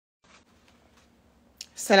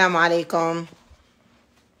Assalamu alaikum.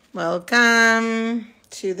 Welcome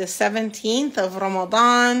to the 17th of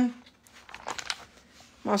Ramadan.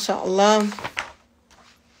 MashaAllah.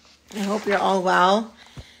 I hope you're all well.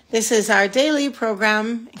 This is our daily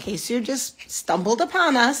program, in case you just stumbled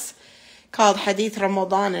upon us, called Hadith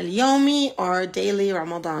Ramadan al-Yomi, or Daily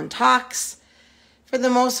Ramadan Talks. For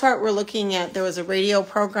the most part, we're looking at, there was a radio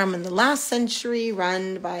program in the last century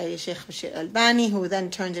run by Sheikh Bashir Bani, who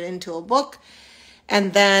then turned it into a book.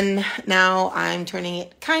 And then now I'm turning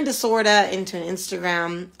it kind of, sort of, into an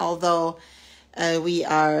Instagram, although we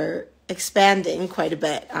are expanding quite a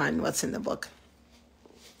bit on what's in the book.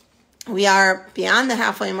 We are beyond the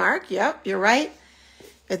halfway mark. Yep, you're right.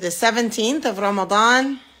 It's the 17th of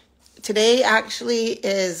Ramadan. Today actually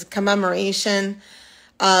is commemoration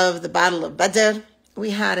of the Battle of Badr.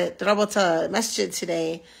 We had at Rabata Masjid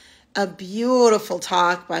today a beautiful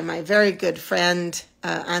talk by my very good friend,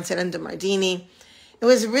 Anse Dr. It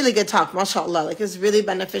was a really good talk, mashallah. Like, it was really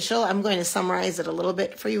beneficial. I'm going to summarize it a little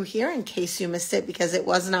bit for you here in case you missed it, because it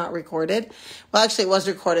was not recorded. Well, actually, it was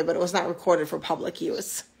recorded, but it was not recorded for public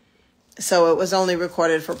use. So it was only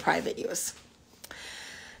recorded for private use.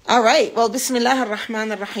 All right. Well, Bismillah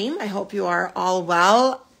ar-Rahman ar-Rahim. I hope you are all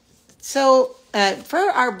well. So for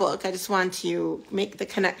our book, I just want to make the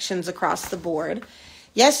connections across the board.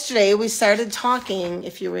 Yesterday, we started talking,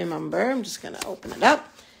 if you remember, I'm just going to open it up,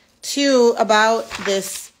 about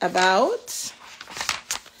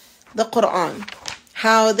the Quran.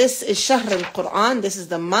 How this is Shahr al-Quran. This is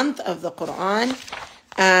the month of the Quran.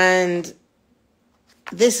 And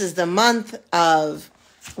this is the month of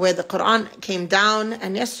where the Quran came down.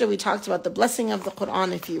 And yesterday we talked about the blessing of the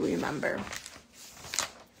Quran, if you remember.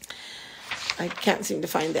 I can't seem to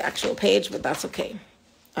find the actual page, but that's okay.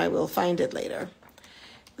 I will find it later.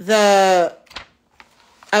 What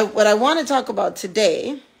I want to talk about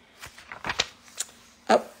today,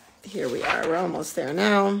 here we are. We're almost there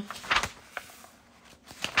now.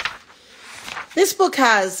 This book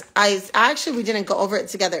has, we didn't go over it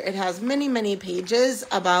together. It has many, many pages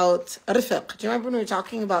about Rifiq. Do you remember when we were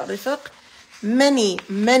talking about Rifiq? Many,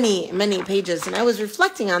 many, many pages. And I was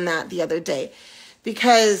reflecting on that the other day,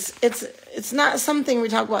 because it's not something we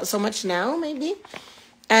talk about so much now, maybe.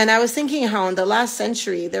 And I was thinking how in the last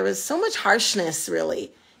century, there was so much harshness,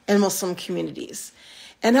 really, in Muslim communities.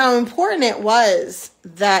 And how important it was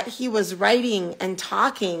that he was writing and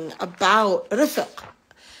talking about Rifiq,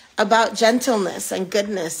 about gentleness and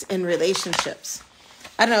goodness in relationships.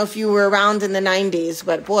 I don't know if you were around in the 90s,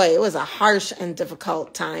 but boy, it was a harsh and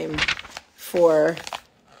difficult time for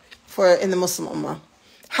in the Muslim Ummah.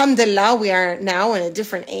 Alhamdulillah, we are now in a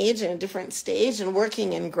different age and a different stage and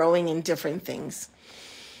working and growing in different things.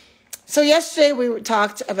 So yesterday we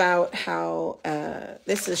talked about how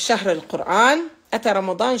this is Shahr al-Quran. Ata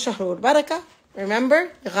Ramadan Shahr al-Barakah.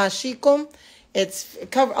 Remember? Ghashikum.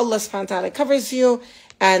 Allah subhanahu wa ta'ala covers you,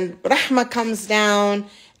 and rahmah comes down,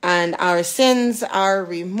 and our sins are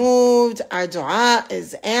removed, our dua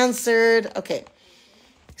is answered. Okay,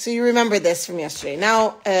 so you remember this from yesterday.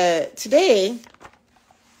 Now, today,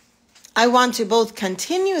 I want to both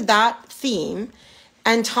continue that theme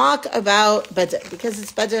and talk about Badr, because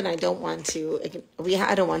it's Badr, and I want to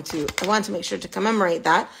make sure to commemorate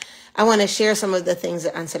that. I want to share some of the things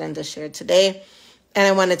that Anse Dr. shared today, and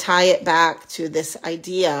I want to tie it back to this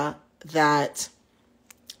idea that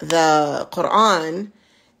the Quran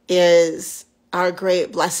is our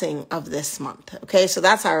great blessing of this month. Okay, so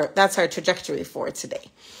that's our trajectory for today.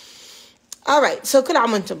 All right, so kul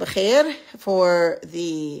aam wa antum bikhair for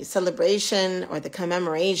the celebration or the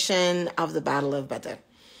commemoration of the Battle of Badr.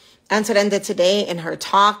 Anse Dr. today in her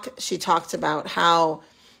talk, she talked about how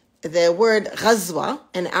the word ghazwa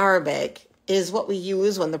in Arabic is what we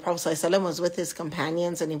use when the Prophet ﷺ was with his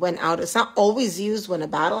companions and he went out. It's not always used when a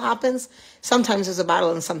battle happens. Sometimes there's a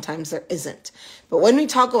battle and sometimes there isn't. But when we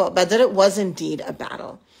talk about Badr, it was indeed a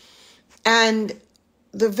battle. And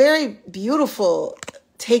the very beautiful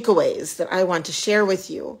takeaways that I want to share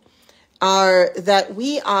with you are that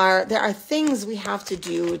there are things we have to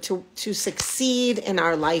do to succeed in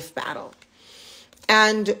our life battle.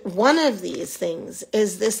 And one of these things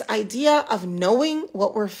is this idea of knowing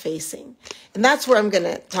what we're facing. And that's where I'm going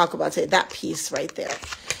to talk about today, that piece right there.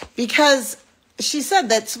 Because she said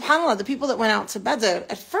that, subhanAllah, the people that went out to Badr,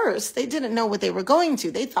 at first, they didn't know what they were going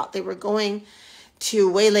to. They thought they were going to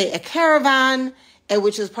waylay a caravan,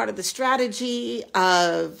 which is part of the strategy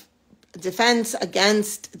of defense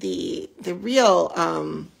against the real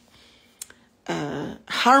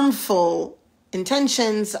harmful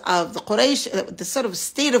intentions of the Quraysh. The sort of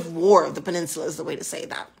state of war of the peninsula is the way to say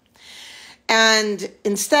that. And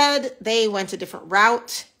instead, they went a different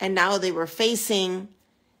route, and now they were facing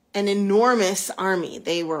an enormous army.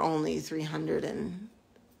 They were only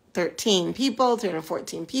 313 people,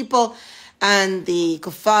 314 people, and the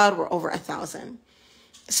kuffar were over 1,000.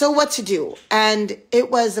 So what to do? And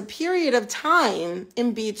it was a period of time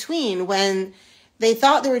in between when they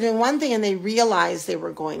thought they were doing one thing and they realized they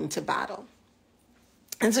were going to battle.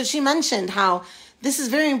 And so she mentioned how this is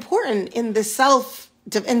very important in the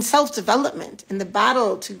self-development, in the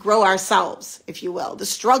battle to grow ourselves, if you will, the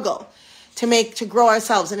struggle to grow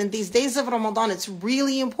ourselves. And in these days of Ramadan, it's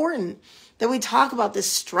really important that we talk about this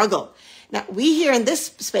struggle. Now, we here in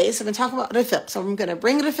this space have been talking about rifiq, so I'm going to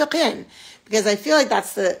bring rifiq in, because I feel like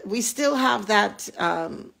we still have that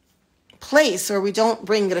place where we don't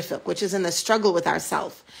bring rifiq, which is in the struggle with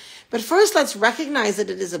ourselves. But first, let's recognize that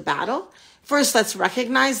it is a battle. First, let's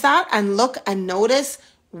recognize that and look and notice,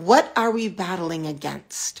 what are we battling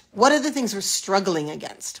against? What are the things we're struggling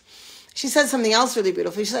against? She said something else really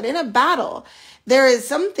beautiful. She said, in a battle, there is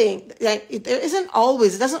something that it doesn't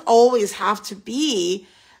always have to be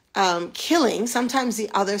killing. Sometimes the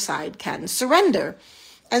other side can surrender.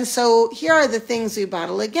 And so here are the things we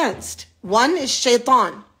battle against. One is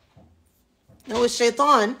shaitan. Now with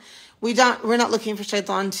shaitan, we're not looking for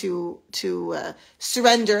shaitan to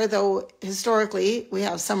surrender, though historically we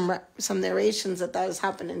have some narrations that has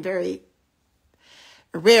happened in very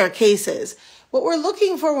rare cases. What we're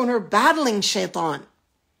looking for when we're battling shaitan.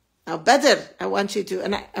 Now Badr, I want you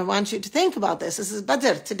to think about this. This is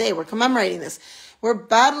Badr today. We're commemorating this. We're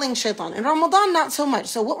battling shaitan. In Ramadan, not so much.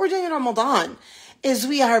 So what we're doing in Ramadan is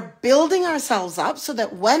we are building ourselves up so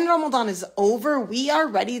that when Ramadan is over, we are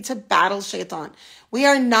ready to battle shaitan. We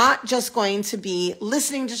are not just going to be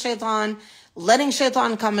listening to shaitan, letting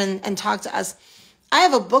shaitan come in and talk to us. I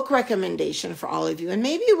have a book recommendation for all of you, and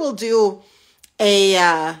maybe we'll do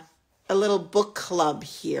a little book club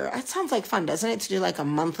here. It sounds like fun, doesn't it? To do like a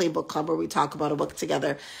monthly book club where we talk about a book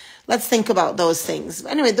together. Let's think about those things.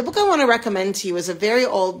 Anyway, the book I want to recommend to you is a very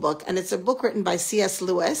old book, and it's a book written by C.S.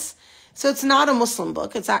 Lewis. So it's not a Muslim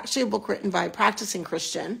book. It's actually a book written by a practicing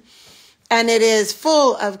Christian. And it is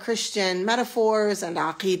full of Christian metaphors and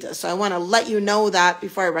aqidah. So I want to let you know that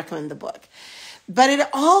before I recommend the book. But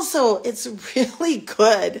it's really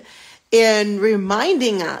good in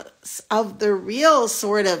reminding us of the real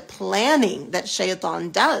sort of planning that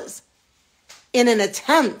shaitan does in an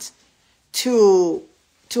attempt to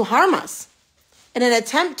harm us, in an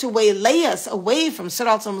attempt to waylay us away from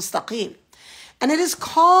Sirat al-Mustaqim. And it is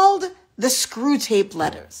called the Screw Tape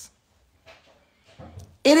Letters.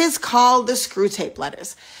 It is called the Screw Tape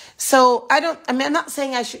Letters. So I'm not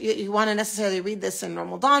saying you want to necessarily read this in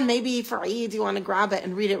Ramadan. Maybe for Eid, you want to grab it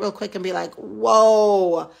and read it real quick and be like,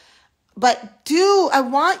 whoa. But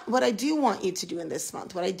what I do want you to do in this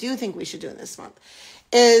month, what I do think we should do in this month,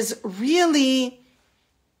 is really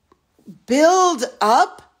build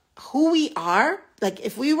up who we are. Like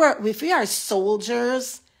if we are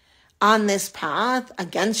soldiers on this path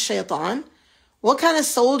against shaitan, what kind of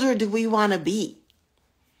soldier do we want to be?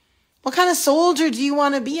 What kind of soldier do you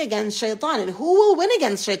want to be against shaitan? And who will win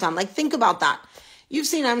against shaitan? Like, think about that. You've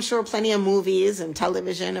seen, I'm sure, plenty of movies and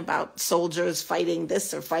television about soldiers fighting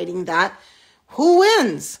this or fighting that. Who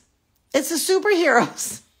wins? It's the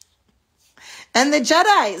superheroes and the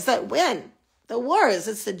Jedis that win the wars.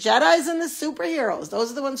 It's the Jedis and the superheroes.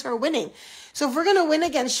 Those are the ones who are winning. So if we're going to win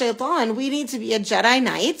against shaitan, we need to be a Jedi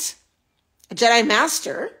Knight, a Jedi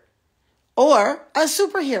Master, or a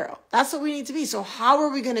superhero. That's what we need to be. So how are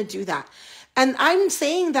we going to do that? And I'm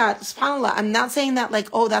saying that, subhanAllah, I'm not saying that like,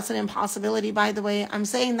 oh, that's an impossibility, by the way. I'm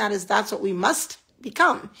saying that's what we must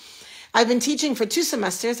become. I've been teaching for 2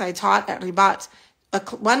 semesters. I taught at Ribaat.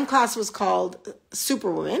 One class was called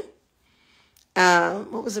Superwoman.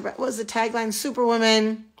 What was the tagline?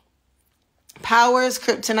 Superwoman, Powers,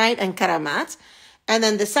 Kryptonite, and Karamat. And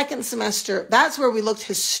then the second semester, that's where we looked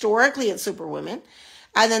historically at Superwomen.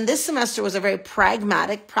 And then this semester was a very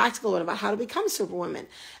pragmatic, practical one about how to become superwomen.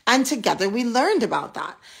 And together we learned about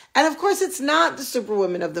that. And of course, it's not the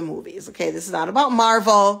superwoman of the movies. Okay, this is not about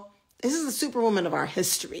Marvel. This is the superwoman of our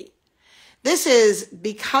history. This is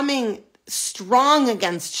becoming strong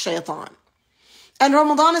against shaitan. And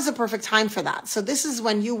Ramadan is a perfect time for that. So this is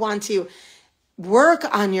when you want to work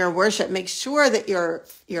on your worship. Make sure that your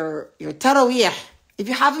Taraweeh, if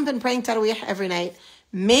you haven't been praying Taraweeh every night,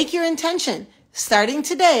 make your intention. Starting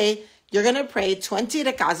today, you're going to pray 20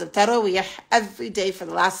 rak'ahs of Taraweeh every day for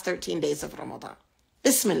the last 13 days of Ramadan.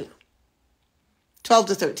 Bismillah. 12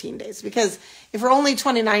 to 13 days. Because if we're only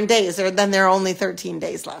 29 days, then there are only 13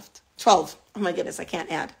 days left. 12. Oh my goodness, I can't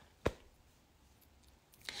add.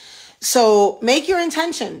 So make your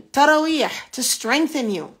intention, Taraweeh, to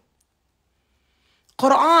strengthen you.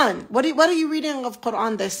 Quran. What are you reading of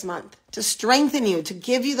Quran this month? To strengthen you, to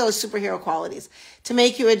give you those superhero qualities, to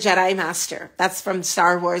make you a Jedi Master. That's from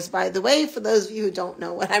Star Wars, by the way, for those of you who don't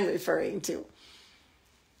know what I'm referring to.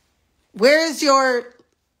 Where's your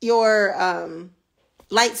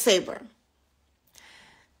lightsaber?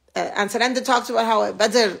 Anse Dr talks about how at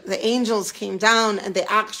Badr, the angels came down and they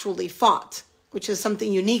actually fought, which is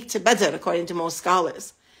something unique to Badr, according to most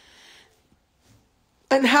scholars.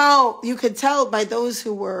 And how you could tell by those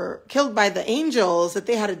who were killed by the angels that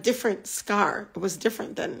they had a different scar. It was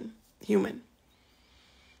different than human.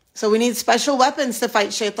 So we need special weapons to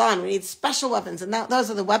fight shaitan. We need special weapons. And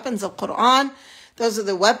those are the weapons of Quran. Those are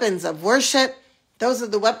the weapons of worship. Those are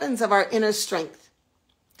the weapons of our inner strength.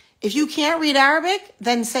 If you can't read Arabic,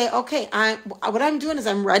 then say, okay, what I'm doing is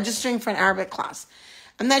I'm registering for an Arabic class.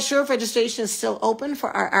 I'm not sure if registration is still open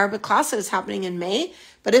for our Arabic class that is happening in May,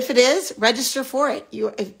 but if it is, register for it.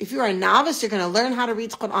 If you're a novice, you're going to learn how to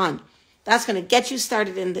read Quran. That's going to get you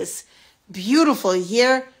started in this beautiful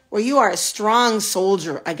year where you are a strong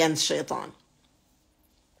soldier against shaitan.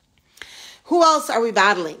 Who else are we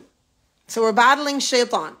battling? So we're battling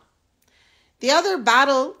shaitan. The other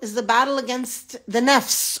battle is the battle against the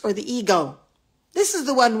nafs, or the ego. This is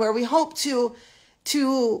the one where we hope to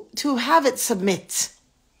have it submit,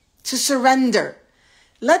 to surrender.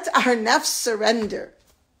 Let our nafs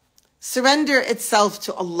surrender itself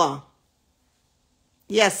to Allah.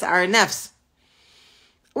 Yes, our nafs.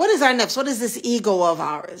 What is our nafs? What is this ego of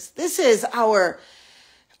ours? This is our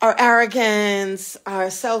arrogance, our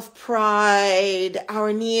self-pride,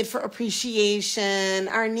 our need for appreciation,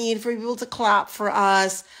 our need for people to clap for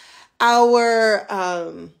us, our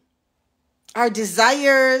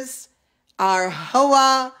desires, our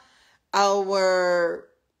hawa,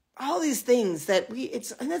 all these things that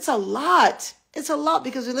it's a lot. It's a lot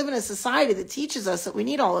because we live in a society that teaches us that we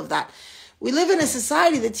need all of that. We live in a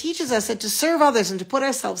society that teaches us that to serve others and to put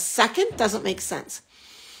ourselves second doesn't make sense.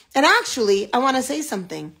 And actually, I want to say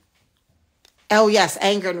something. Oh yes,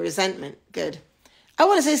 anger and resentment. Good. I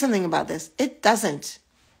want to say something about this. It doesn't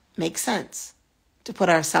make sense to put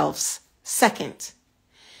ourselves second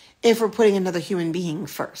if we're putting another human being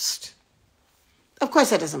first. Of course,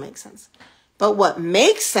 that doesn't make sense. But what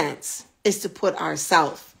makes sense is to put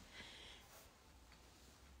ourselves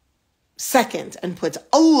second and put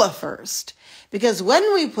Allah first. Because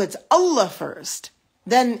when we put Allah first,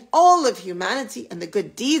 then all of humanity and the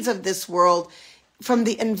good deeds of this world, from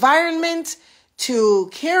the environment to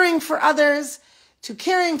caring for others, to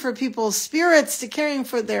caring for people's spirits, to caring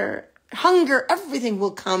for their hunger, everything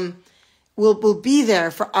will be there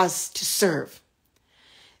for us to serve.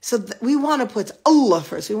 So we want to put Allah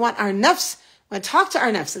first. We want our nafs, we want to talk to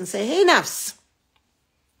our nafs and say, hey nafs,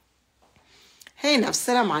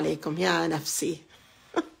 salam alaikum, ya nafsi.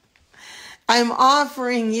 I'm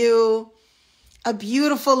offering you a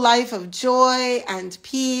beautiful life of joy and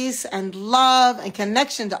peace and love and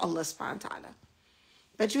connection to Allah subhanahu wa ta'ala.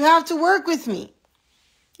 But you have to work with me.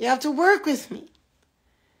 You have to work with me.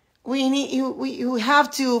 You have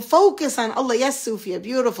to focus on Allah. Yes, Sufia,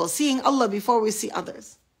 beautiful. Seeing Allah before we see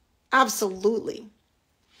others. Absolutely.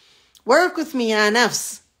 Work with me, ya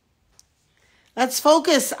nafs. Let's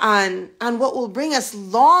focus on what will bring us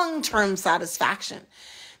long-term satisfaction.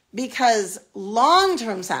 Because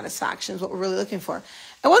long-term satisfaction is what we're really looking for.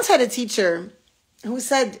 I once had a teacher who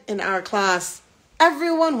said in our class,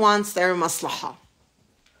 everyone wants their maslaha.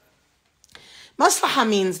 Maslaha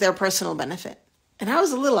means their personal benefit. And I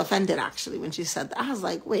was a little offended, actually, when she said that. I was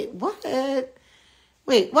like, wait, what?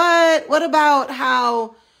 What about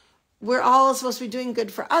how we're all supposed to be doing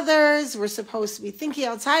good for others? We're supposed to be thinking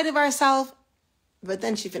outside of ourselves. But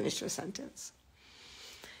then she finished her sentence.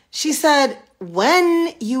 She said,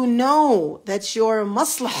 when you know that your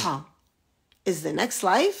maslaha is the next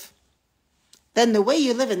life, then the way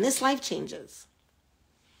you live in this life changes.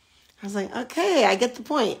 I was like, okay, I get the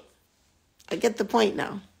point. I get the point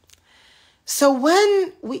now. So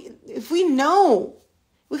if we know,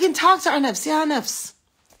 we can talk to our nafs, ya nafs.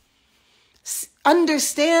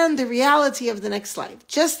 Understand the reality of the next life.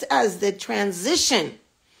 Just as the transition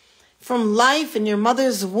from life in your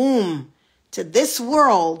mother's womb to this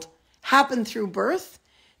world happened through birth,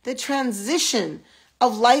 the transition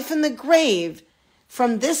of life in the grave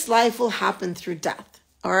from this life will happen through death,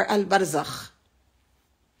 or al-barzakh.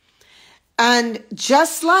 And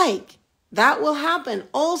just like that will happen,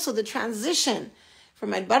 also the transition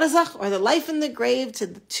from al-barzakh, or the life in the grave,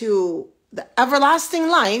 to the everlasting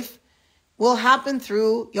life will happen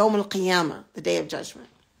through Yawm al-Qiyamah, the Day of Judgment.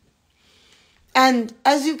 And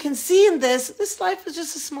as you can see in this life is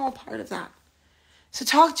just a small part of that. So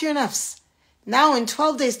talk to your nafs. Now in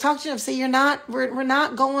 12 days, talk to your nafs. Say we're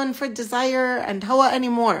not going for desire and hawa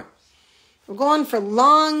anymore. We're going for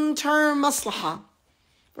long-term maslahah.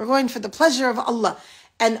 We're going for the pleasure of Allah.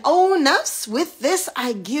 And oh nafs, with this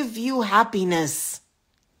I give you happiness.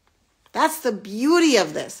 That's the beauty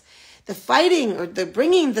of this. The fighting or the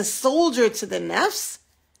bringing the soldier to the nafs,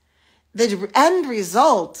 the end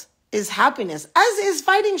result is happiness, as is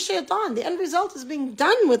fighting shaitan. The end result is being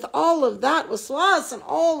done with all of that waswas and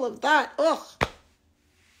all of that. Ugh.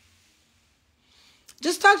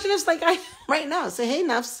 Just talk to nafs like I am right now. Say, hey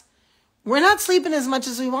nafs, we're not sleeping as much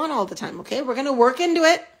as we want all the time, okay? We're going to work into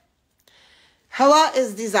it. Hawa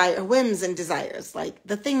is desire, whims and desires, like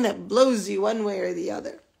the thing that blows you one way or the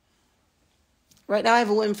other. Right now I have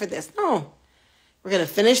a whim for this. No, we're going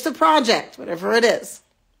to finish the project, whatever it is.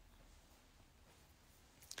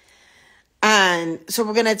 And so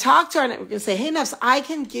we're going to talk to her and we're going to say, hey nafs, I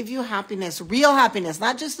can give you happiness, real happiness,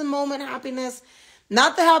 not just the moment happiness,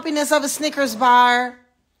 not the happiness of a Snickers bar,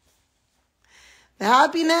 the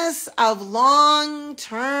happiness of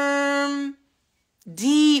long-term,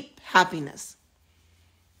 deep happiness.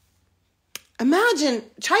 Imagine,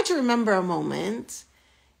 try to remember a moment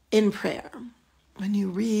in prayer when you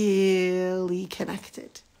really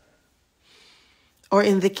connected. Or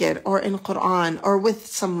in dhikr, or in Quran, or with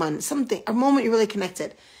someone, something, a moment you really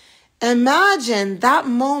connected. Imagine that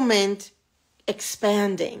moment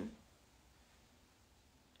expanding.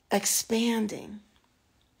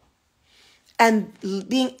 And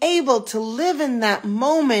being able to live in that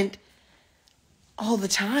moment all the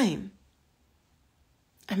time.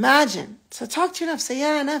 Imagine. So talk to your nafs. Say,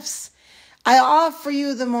 yeah, nafs, I offer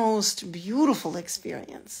you the most beautiful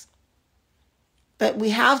experience. But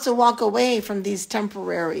we have to walk away from these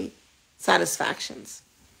temporary satisfactions.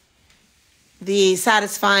 The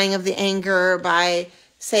satisfying of the anger by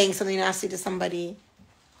saying something nasty to somebody.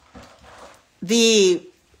 The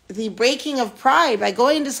breaking of pride by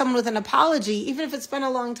going to someone with an apology, even if it's been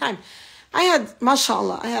a long time.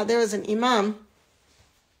 There was an imam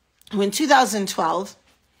who in 2012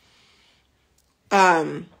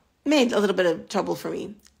 made a little bit of trouble for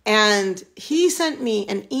me. And he sent me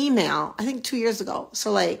an email, I think 2 years ago.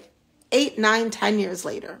 So like 8, 9, 10 years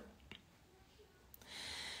later.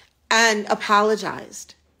 And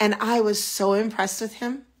apologized. And I was so impressed with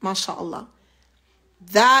him. MashaAllah.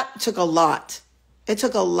 That took a lot. It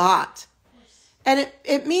took a lot. And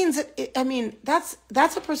it means,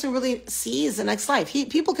 that's a person who really sees the next life.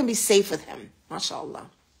 People can be safe with him. MashaAllah.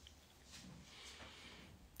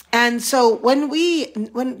 And so when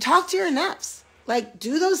talk to your nafs. Like,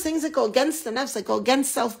 do those things that go against the nafs, that go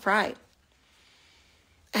against self-pride.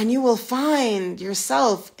 And you will find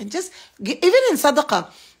yourself, and just, even in sadaqah.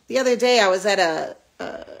 The other day I was at a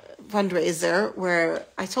fundraiser where,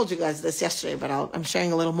 I told you guys this yesterday, but I'm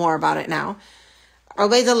sharing a little more about it now.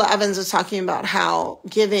 Ubaidullah Evans was talking about how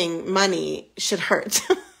giving money should hurt.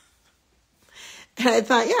 And I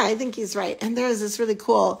thought, yeah, I think he's right. And there was this really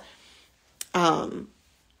cool,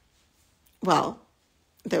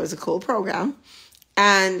 there was a cool program.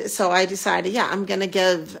 And so I decided, I'm going to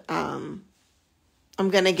give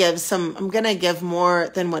more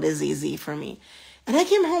than what is easy for me. And I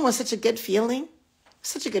came home with such a good feeling.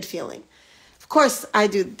 Of course, I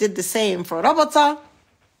did the same for Rabata.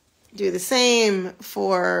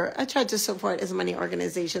 I tried to support as many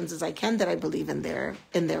organizations as I can that I believe in their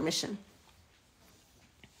mission.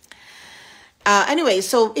 Anyway,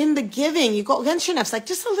 so in the giving, you go against your nafs, like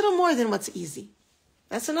just a little more than what's easy.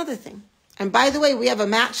 That's another thing. And by the way, we have a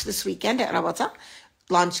match this weekend at Rabata,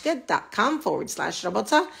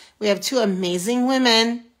 launchkit.com/Rabata. We have 2 amazing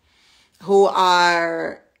women who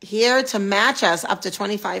are here to match us up to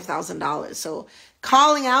 $25,000. So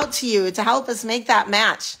calling out to you to help us make that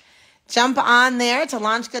match. Jump on there to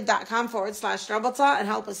launchkit.com/Rabata and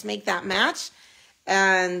help us make that match.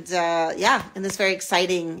 And in this very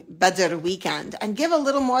exciting Badr weekend. And give a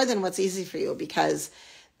little more than what's easy for you, because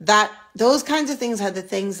those kinds of things are the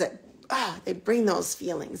things that they bring those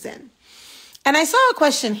feelings in. And I saw a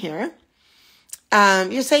question here.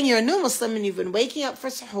 You're saying you're a new Muslim and you've been waking up for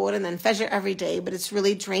suhoor and then fajr every day, but it's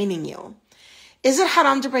really draining you. Is it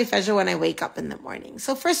haram to pray fajr when I wake up in the morning?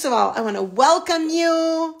 So first of all, I want to welcome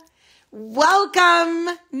you.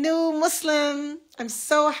 Welcome, new Muslim. I'm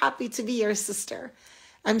so happy to be your sister.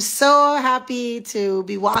 I'm so happy to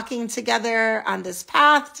be walking together on this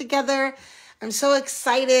path together. I'm so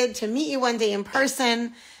excited to meet you one day in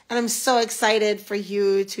person. And I'm so excited for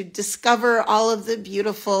you to discover all of the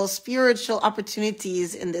beautiful spiritual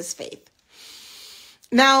opportunities in this faith.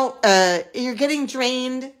 Now, you're getting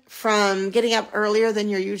drained from getting up earlier than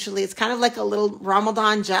you're usually. It's kind of like a little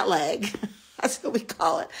Ramadan jet lag. That's what we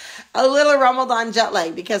call it. A little Ramadan jet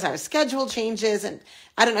lag, because our schedule changes. And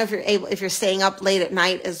I don't know if you're staying up late at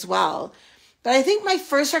night as well. But I think my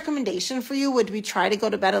first recommendation for you would be try to go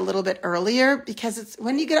to bed a little bit earlier, because it's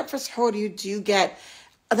when you get up for suhoor, you do get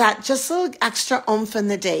that just a little extra oomph in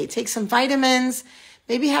the day. Take some vitamins,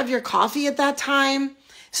 maybe have your coffee at that time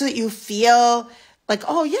so that you feel like,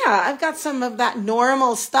 oh yeah, I've got some of that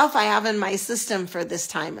normal stuff I have in my system for this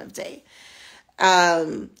time of day.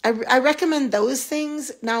 I recommend those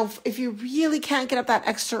things. Now, if you really can't get up that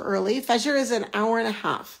extra early, Fajr is an hour and a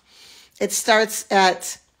half. It starts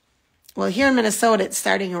at, well, here in Minnesota, it's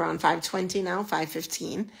starting around 5:20 now,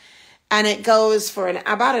 5:15. And it goes for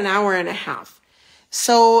about an hour and a half.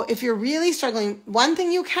 So if you're really struggling, one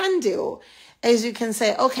thing you can do is you can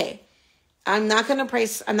say, okay, I'm not going to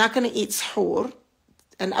eat suhoor.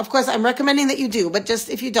 And of course, I'm recommending that you do, but just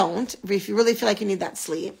if you don't, if you really feel like you need that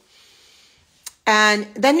sleep. And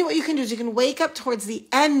then what you can do is you can wake up towards the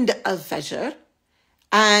end of Fajr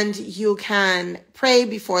and you can pray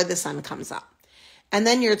before the sun comes up. And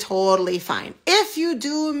then you're totally fine. If you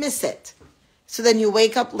do miss it, so then you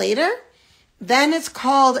wake up later, then it's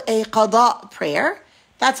called a qada prayer.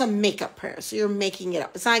 That's a make-up prayer. So you're making it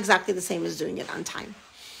up. It's not exactly the same as doing it on time.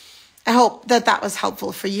 I hope that was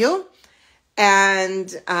helpful for you. And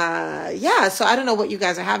so I don't know what you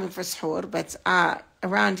guys are having for suhoor, but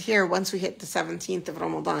around here, once we hit the 17th of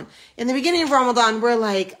Ramadan, in the beginning of Ramadan, we're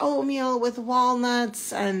like oatmeal with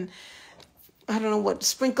walnuts and I don't know what,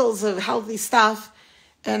 sprinkles of healthy stuff.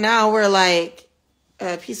 And now we're like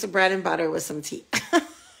a piece of bread and butter with some tea.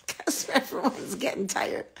 Because everyone's getting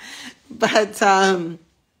tired. But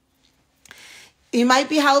it might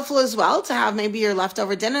be helpful as well to have maybe your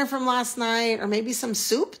leftover dinner from last night or maybe some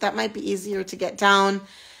soup. That might be easier to get down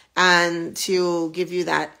and to give you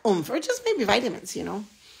that oomph, or just maybe vitamins,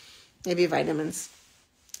 maybe vitamins.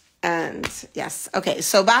 And yes. Okay.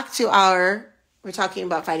 So back to we're talking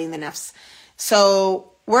about fighting the nafs.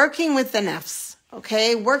 So working with the nafs,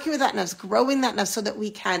 okay? Working with that nafs, growing that nafs so that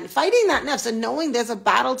we can, fighting that nafs and knowing there's a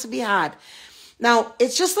battle to be had. Now,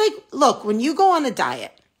 it's just like, look, when you go on a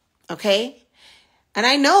diet, okay? And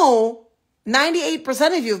I know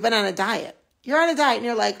 98% of you have been on a diet. You're on a diet and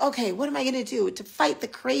you're like, okay, what am I going to do to fight the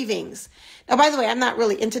cravings? Now, by the way, I'm not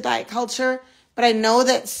really into diet culture, but I know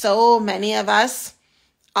that so many of us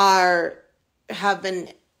have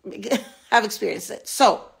experienced it.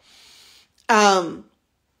 So,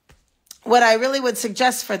 what I really would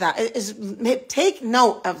suggest for that is take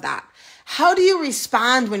note of that. How do you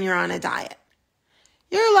respond when you're on a diet?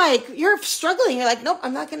 You're struggling. You're like, nope,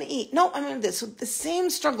 I'm not going to eat. Nope, I'm going to do this. So the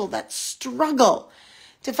same struggle, that struggle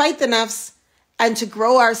to fight the nafs and to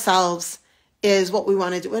grow ourselves is what we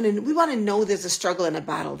want to do. And we want to know there's a struggle and a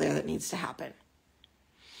battle there that needs to happen.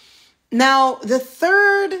 Now, the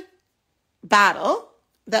third battle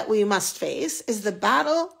that we must face is the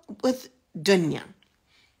battle with dunya.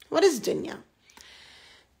 What is dunya?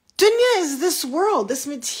 Dunya is this world, this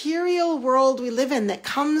material world we live in that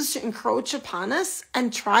comes to encroach upon us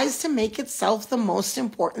and tries to make itself the most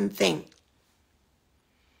important thing.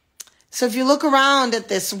 So if you look around at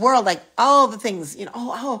this world, like all the things,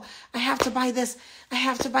 I have to buy this, I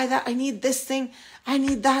have to buy that, I need this thing, I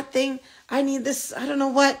need that thing, I need this, I don't know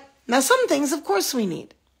what. Now some things, of course, we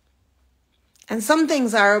need. And some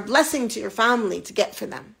things are a blessing to your family to get for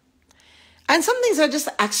them. And some things are just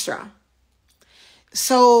extra.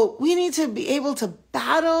 So we need to be able to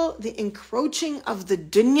battle the encroaching of the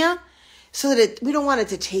dunya so that we don't want it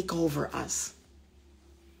to take over us.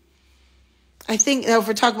 I think, if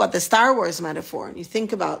we're talking about the Star Wars metaphor, and you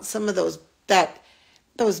think about some of those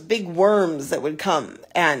big worms that would come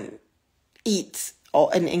and eat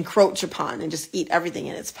and encroach upon and just eat everything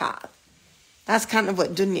in its path. That's kind of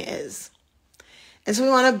what dunya is. And so we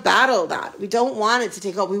want to battle that. We don't want it to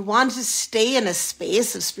take over. We want to stay in a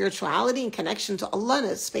space of spirituality and connection to Allah, in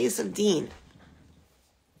a space of deen.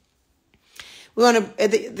 We want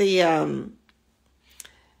to,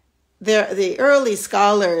 the early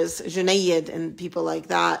scholars, Junayd and people like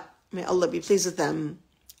that, may Allah be pleased with them,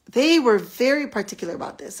 they were very particular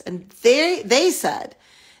about this. And they said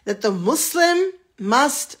that the Muslim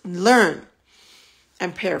must learn,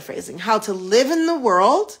 I'm paraphrasing, how to live in the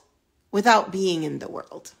world without being in the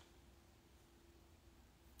world.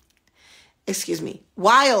 Excuse me,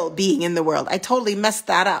 while being in the world. I totally messed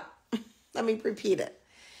that up. Let me repeat it.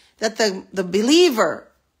 That the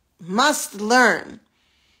believer must learn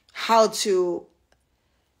how to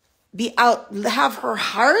have her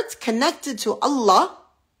heart connected to Allah,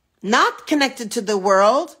 not connected to the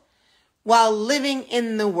world, while living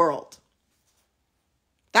in the world.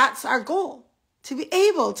 That's our goal, to be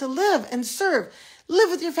able to live and serve. live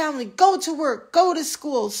with your family, go to work, go to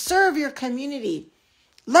school, serve your community,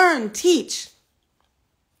 learn, teach.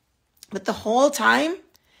 But the whole time,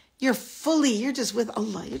 you're just with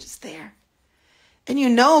Allah. You're just there. And you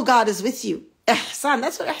know God is with you. Ihsan,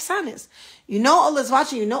 that's what ihsan is. You know Allah is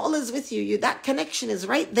watching. You know Allah is with you. That connection is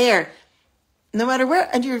right there. No matter where.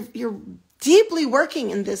 And you're deeply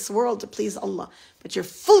working in this world to please Allah. But you're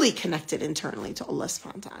fully connected internally to Allah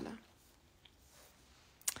subhanahu wa ta'ala.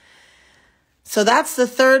 So that's the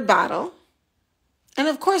third battle. And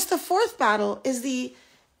of course, the fourth battle is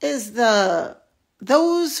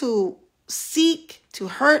those who seek to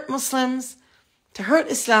hurt Muslims, to hurt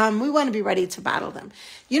Islam. We want to be ready to battle them.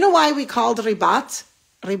 You know why we called Ribaat?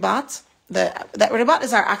 Ribaat? Ribaat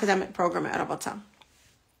is our academic program at Rabata.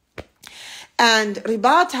 And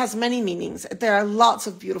Ribaat has many meanings. There are lots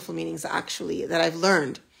of beautiful meanings, actually, that I've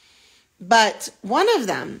learned. But one of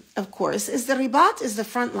them, of course, is the Ribaat is the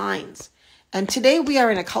front lines. And today we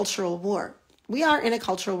are in a cultural war. We are in a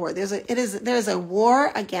cultural war. There is a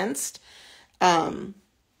war against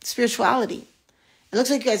spirituality. It looks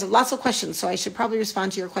like you guys have lots of questions, so I should probably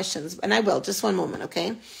respond to your questions. And I will, just one moment,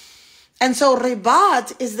 okay? And so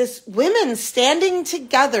Ribaat is this women standing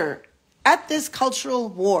together at this cultural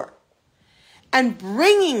war and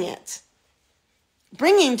bringing to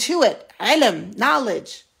it ilm,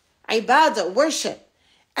 knowledge, ibadah, worship,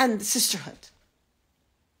 and sisterhood.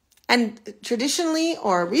 And traditionally,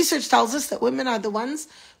 or research tells us that women are the ones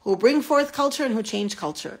who bring forth culture and who change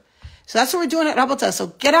culture. So that's what we're doing at Rabata. So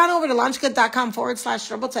get on over to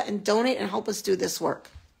launchgood.com/Rabata and donate and help us do this work.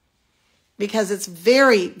 Because it's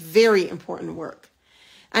very, very important work.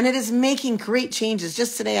 And it is making great changes.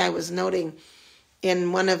 Just today I was noting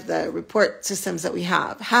in one of the report systems that we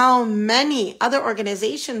have how many other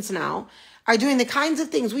organizations now are doing the kinds of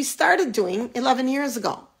things we started doing 11 years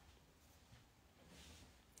ago.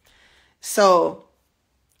 So,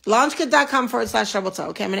 launchgood.com/Rabata.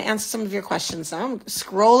 Okay, I'm going to answer some of your questions now. I'm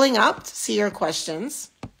scrolling up to see your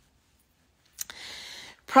questions.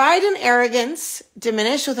 Pride and arrogance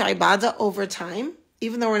diminish with ibadah over time,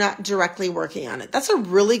 even though we're not directly working on it. That's a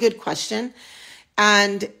really good question.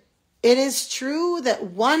 And it is true that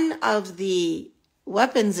one of the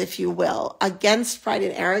weapons, if you will, against pride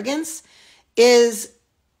and arrogance is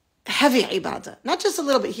heavy ibadah. Not just a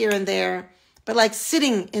little bit here and there, but like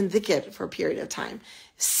sitting in dhikr for a period of time,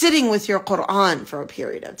 sitting with your Quran for a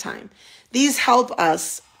period of time. These help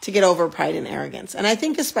us to get over pride and arrogance. And I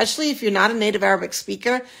think especially if you're not a native Arabic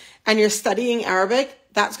speaker and you're studying Arabic,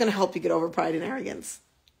 that's going to help you get over pride and arrogance.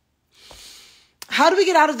 How do we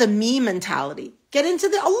get out of the me mentality? Get into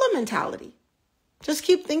the Allah mentality. Just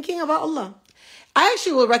keep thinking about Allah. I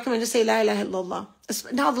actually will recommend to say La ilaha illallah.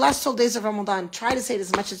 Now the last 12 days of Ramadan, try to say it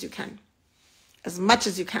as much as you can. As much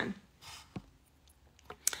as you can.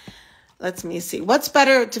 Let me see. What's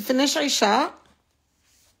better, to finish Isha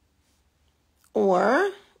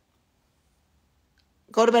or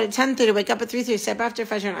go to bed at 10:30, wake up at 3:30, step after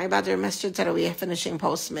Fajr and Ibadah, Masjid, Tarawih, finishing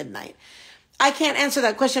post midnight? I can't answer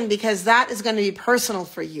that question because that is going to be personal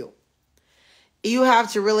for you. You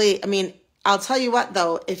have to really, I'll tell you what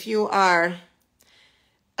though, if you are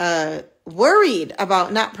worried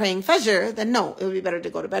about not praying Fajr, then no, it would be better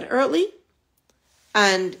to go to bed early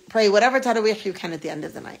and pray whatever Tarawih you can at the end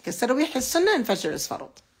of the night. Because Tarawih is Sunnah and Fajr is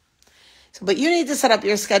Farad. So, but you need to set up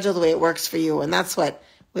your schedule the way it works for you. And that's what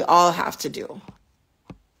we all have to do.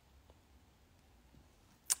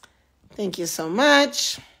 Thank you so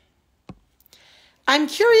much. I'm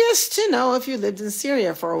curious to know if you lived in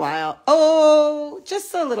Syria for a while. Oh,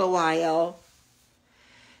 just a little while.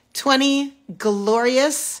 20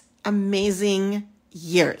 glorious, amazing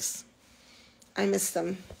years. I miss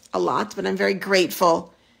them a lot, but I'm very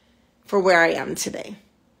grateful for where I am today.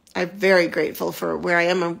 I'm very grateful for where I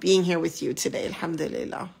am and being here with you today.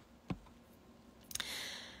 Alhamdulillah.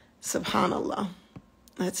 Subhanallah.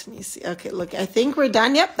 Let me see. Okay, look, I think we're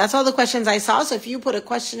done. Yep, that's all the questions I saw. So if you put a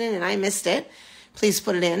question in and I missed it, please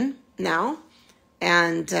put it in now.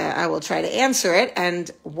 And I will try to answer it.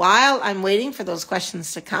 And while I'm waiting for those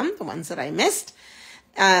questions to come, the ones that I missed,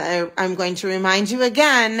 I'm going to remind you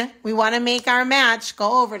again, we want to make our match.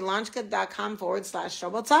 Go over to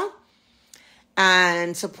launchgood.com/Rabata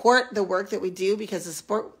and support the work that we do, because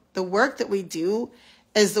the work that we do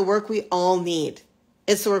is the work we all need.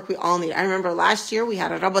 It's the work we all need. I remember last year we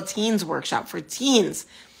had a Rabba Teens workshop for teens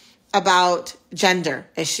about gender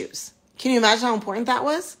issues. Can you imagine how important that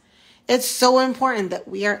was? It's so important that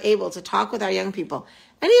we are able to talk with our young people.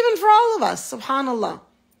 And even for all of us, subhanAllah.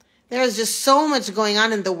 There is just so much going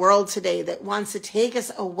on in the world today that wants to take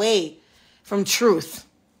us away from truth.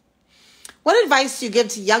 What advice do you give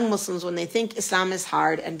to young Muslims when they think Islam is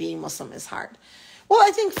hard and being Muslim is hard? Well,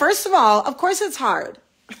 I think, first of all, of course it's hard.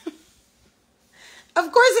 Of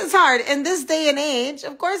course it's hard. In this day and age,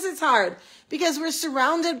 of course it's hard. Because we're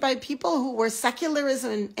surrounded by people where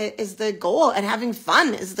secularism is the goal and having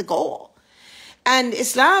fun is the goal. And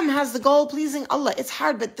Islam has the goal pleasing Allah. It's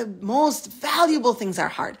hard, but the most valuable things are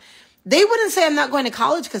hard. They wouldn't say I'm not going to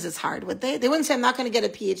college because it's hard, would they? They wouldn't say I'm not going to get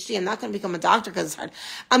a PhD. I'm not going to become a doctor because it's hard.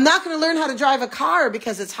 I'm not going to learn how to drive a car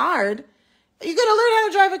because it's hard. You're going to learn how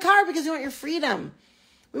to drive a car because you want your freedom.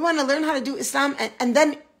 We want to learn how to do Islam, and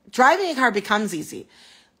then driving a car becomes easy.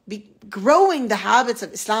 Growing the habits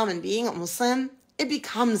of Islam and being a Muslim, it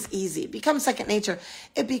becomes easy. It becomes second nature.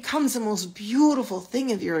 It becomes the most beautiful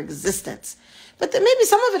thing of your existence. But then maybe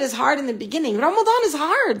some of it is hard in the beginning. Ramadan is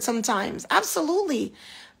hard sometimes. Absolutely.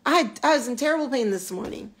 I was in terrible pain this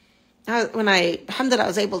morning. Alhamdulillah, I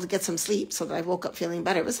was able to get some sleep so that I woke up feeling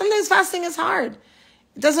better. But sometimes fasting is hard.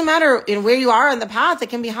 It doesn't matter where you are on the path. It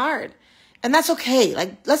can be hard. And that's okay.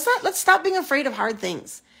 Let's stop being afraid of hard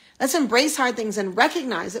things. Let's embrace hard things and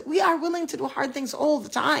recognize that we are willing to do hard things all the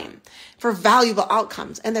time for valuable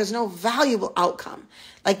outcomes. And there's no valuable outcome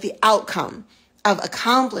like the outcome of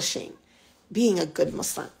accomplishing being a good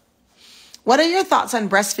Muslim. What are your thoughts on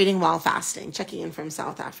breastfeeding while fasting? Checking in from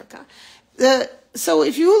South Africa. So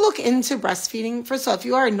if you look into breastfeeding, first of all, if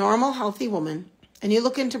you are a normal, healthy woman and you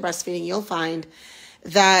look into breastfeeding, you'll find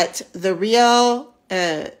that the real,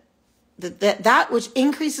 that which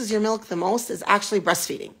increases your milk the most is actually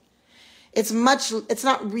breastfeeding. It's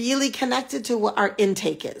not really connected to what our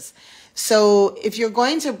intake is. So if you're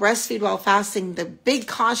going to breastfeed while fasting, the big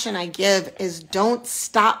caution I give is don't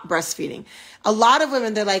stop breastfeeding. A lot of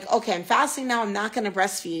women, they're like, okay, I'm fasting now. I'm not going to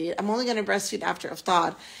breastfeed. I'm only going to breastfeed after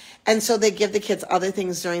iftar. And so they give the kids other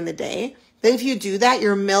things during the day. But if you do that,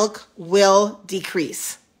 your milk will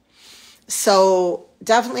decrease. So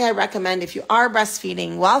definitely I recommend if you are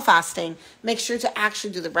breastfeeding while fasting, make sure to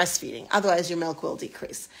actually do the breastfeeding. Otherwise, your milk will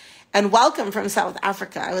decrease. And welcome from South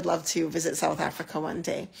Africa. I would love to visit South Africa one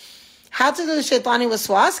day. How to do the shaitani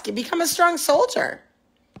waswas? Become a strong soldier.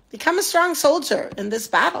 Become a strong soldier in this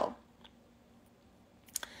battle.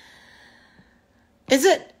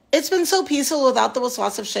 It's been so peaceful without the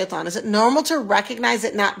waswas of shaitan. Is it normal to recognize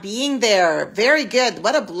it not being there? Very good.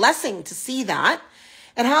 What a blessing to see that.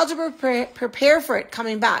 And how to prepare for it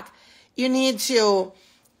coming back. You need to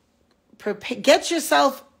get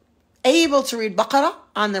yourself able to read Baqarah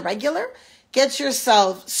on the regular. Get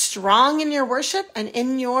yourself strong in your worship and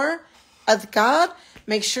in your adhkar.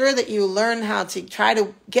 Make sure that you learn how to try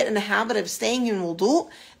to get in the habit of staying in wudu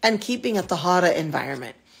and keeping a tahara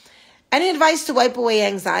environment. Any advice to wipe away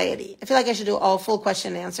anxiety? I feel like I should do a full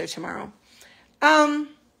question and answer tomorrow.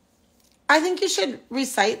 I think you should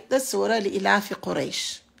recite the surah Li'ilafi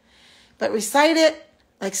Quraysh. But recite it,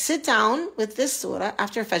 like sit down with this surah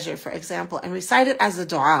after Fajr, for example, and recite it as a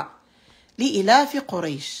dua. Li'ilafi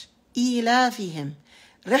Quraysh. إيلافهم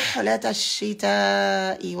رحلة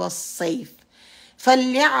الشتاء والصيف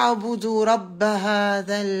فليعبدوا رب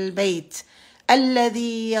هذا البيت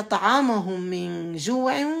الذي يطعمهم من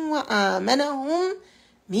جوع وآمنهم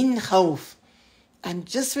من خوف. And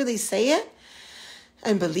just really say it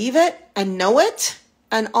and believe it and know it.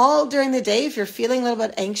 And all during the day, if you're feeling a little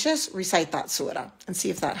bit anxious, recite that surah and see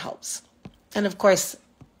if that helps. And of course,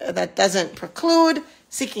 that doesn't preclude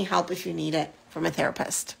seeking help if you need it from a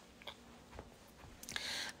therapist.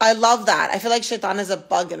 I love that. I feel like shaitan is a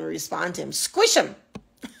bug and we respond to him. Squish him.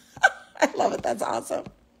 I love it. That's awesome.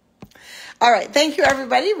 All right. Thank you,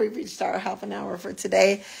 everybody. We've reached our half an hour for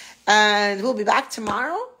today. And we'll be back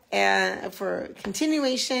tomorrow for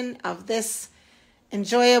continuation of this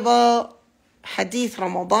enjoyable Hadith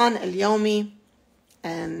Ramadan al-Yawmi.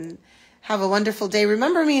 And have a wonderful day.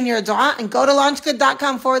 Remember me in your dua and go to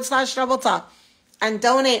launchgood.com/Rabata and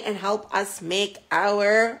donate and help us make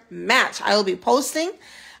our match. I will be posting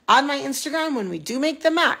on my Instagram when we do make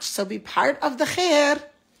the match. So be part of the khair.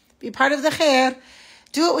 Be part of the khair.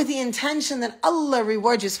 Do it with the intention that Allah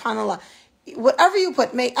rewards you, subhanAllah. Whatever you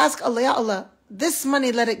put, may ask Allah, Ya Allah, this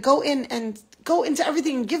money, let it go in and go into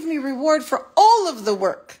everything and give me reward for all of the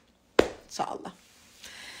work. Inshallah.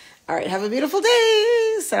 All right, have a beautiful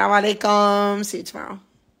day. Assalamu alaikum. See you tomorrow.